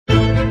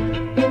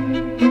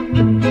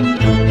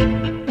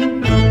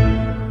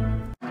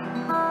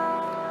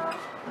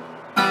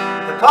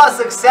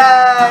pasuk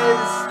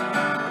says,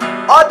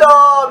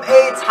 Adam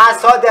eitz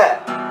hasodeh.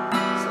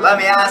 So let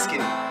me ask you,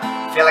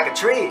 you feel like a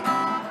tree?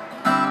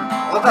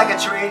 Look like a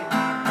tree?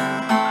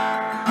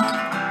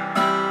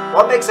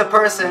 What makes a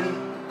person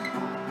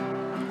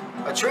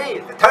a tree?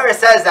 The Torah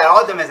says that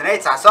Adam is an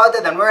eitz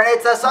hasodeh, then we're an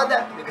eitz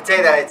hasodeh. You could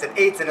say that it's an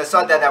eitz and a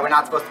sodeh, that we're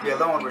not supposed to be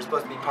alone, we're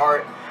supposed to be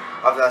part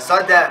of the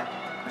sodeh.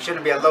 We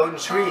shouldn't be a lone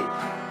tree.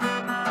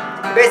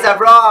 The Beis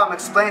Avraham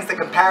explains the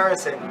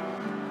comparison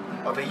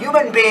of a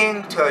human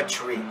being to a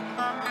tree.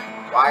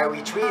 Why are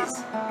we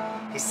trees?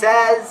 He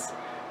says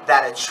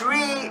that a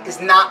tree is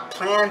not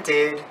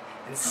planted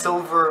in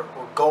silver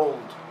or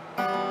gold.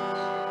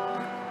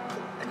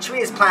 A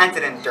tree is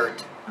planted in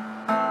dirt.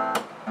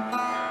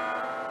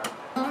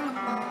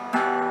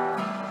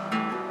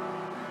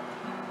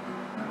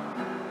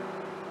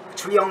 A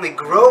tree only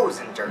grows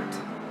in dirt.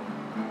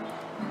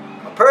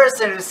 A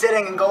person who's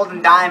sitting in gold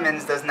and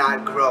diamonds does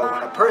not grow.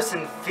 When a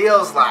person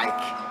feels like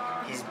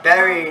he's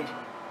buried,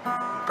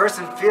 a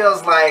person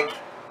feels like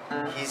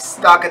he's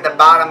stuck at the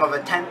bottom of a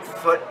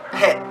 10-foot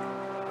pit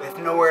with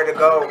nowhere to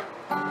go,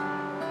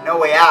 no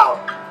way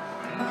out,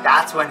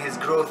 that's when his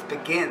growth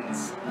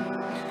begins.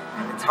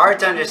 It's hard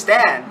to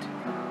understand,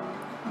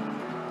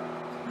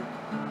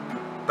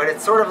 but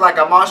it's sort of like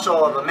a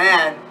mashal of a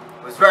man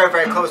who was very,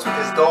 very close with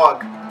his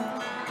dog.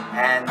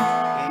 And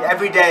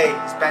every day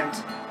he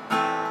spent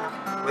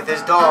with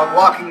his dog,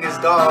 walking his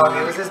dog.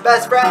 It was his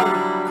best friend.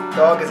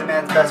 Dog is a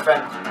man's best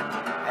friend.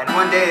 And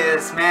one day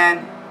this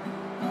man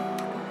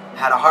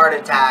had a heart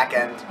attack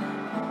and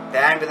the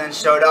ambulance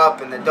showed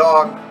up and the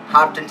dog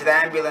hopped into the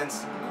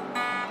ambulance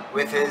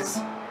with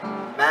his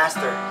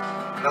master.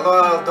 And the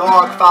loyal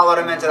dog followed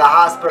him into the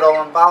hospital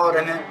and followed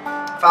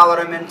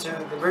him into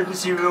the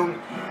emergency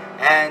room.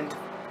 And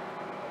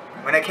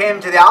when it came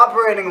to the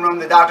operating room,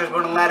 the doctors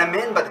wouldn't let him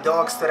in, but the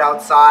dog stood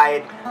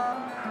outside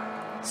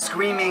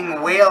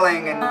screaming,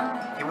 wailing, and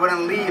he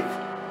wouldn't leave.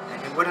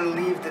 And he wouldn't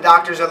leave the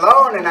doctors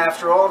alone, and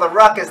after all the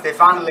ruckus, they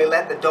finally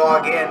let the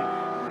dog in.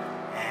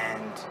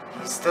 And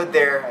he stood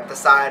there at the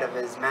side of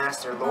his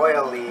master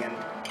loyally, and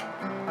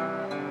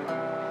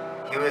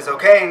he was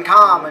okay and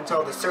calm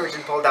until the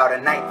surgeon pulled out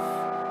a knife.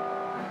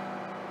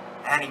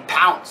 And he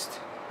pounced.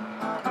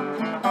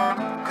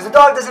 Because the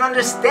dog doesn't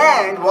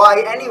understand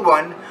why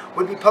anyone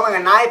would be pulling a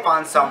knife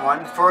on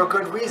someone for a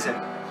good reason.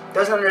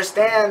 Doesn't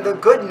understand the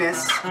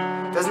goodness,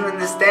 doesn't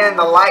understand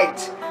the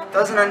light,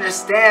 doesn't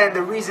understand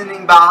the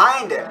reasoning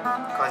behind it.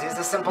 Because he's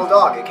a simple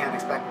dog, you can't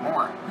expect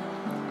more.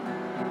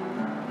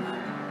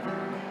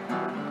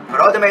 But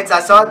Adam eitz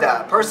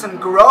hasodeh, a person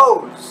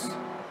grows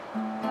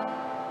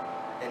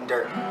in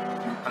dirt.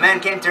 A man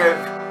came to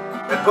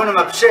Rav Bunim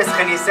of Pshis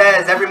and he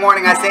says, every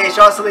morning I say,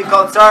 Shoseli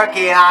Kol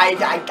Tzarki, I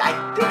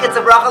think it's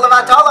a bracha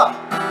levatala.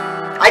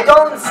 I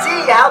don't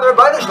see how the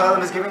Rebbeinu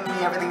Shalom is giving me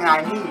everything that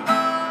I need.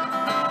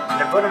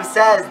 The Buddha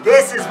says,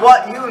 this is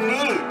what you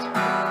need.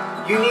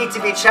 You need to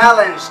be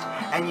challenged,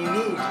 and you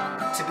need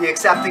to be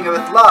accepting it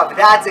with love.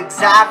 That's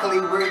exactly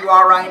where you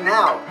are right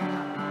now.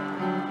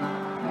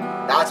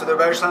 That's what the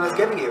Rebbeinu Shalom is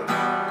giving you.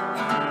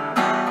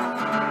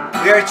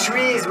 We are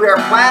trees, we are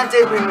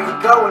planted, when we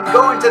go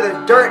into the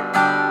dirt,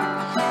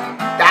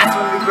 that's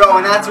when we grow,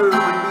 and that's when we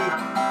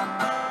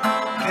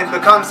can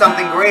become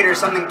something greater,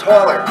 something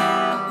taller.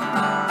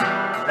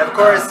 And of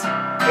course,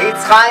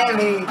 Eitz Chaim,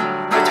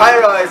 the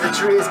Torah is a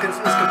tree, is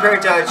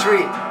compared to a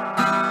tree.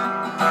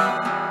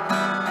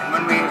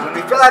 And when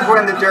we feel like we're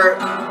in the dirt,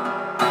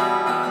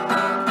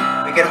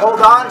 we can hold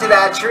on to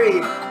that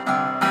tree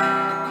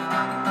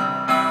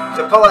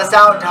to pull us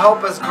out, to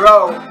help us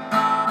grow,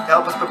 to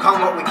help us become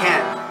what we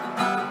can.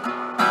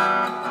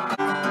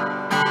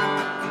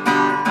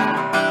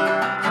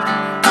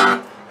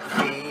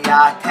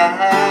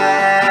 V'yatem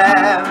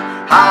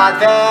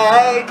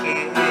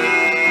hadveikim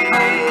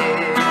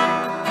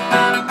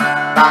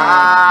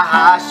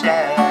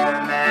Hashem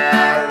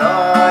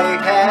Elokeichem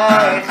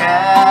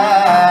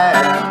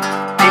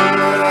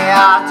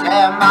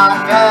V'yatem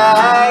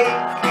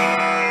hadveikim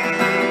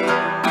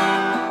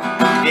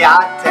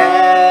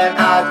V'yatem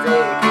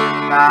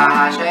hadveikim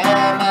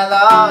Hashem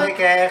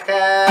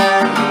Elokeichem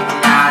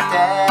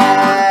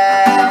V'yatem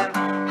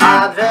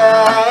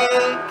hadveikim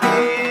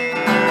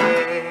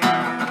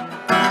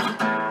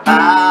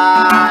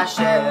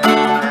Hashem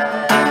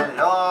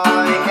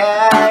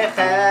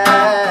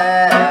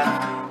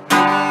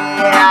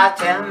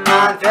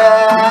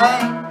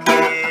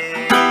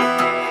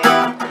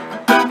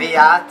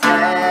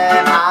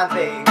V'yatem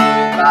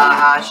haveikim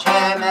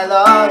Hashem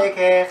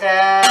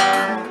Elokeichem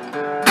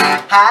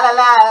Ha la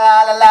la la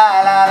la la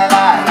la la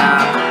la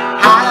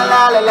Ha la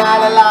la la la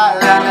la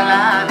la la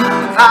la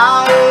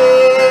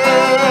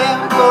Chayim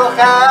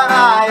kulchem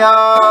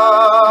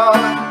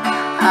hayom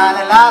Ha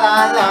la la la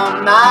la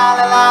la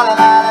la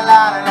la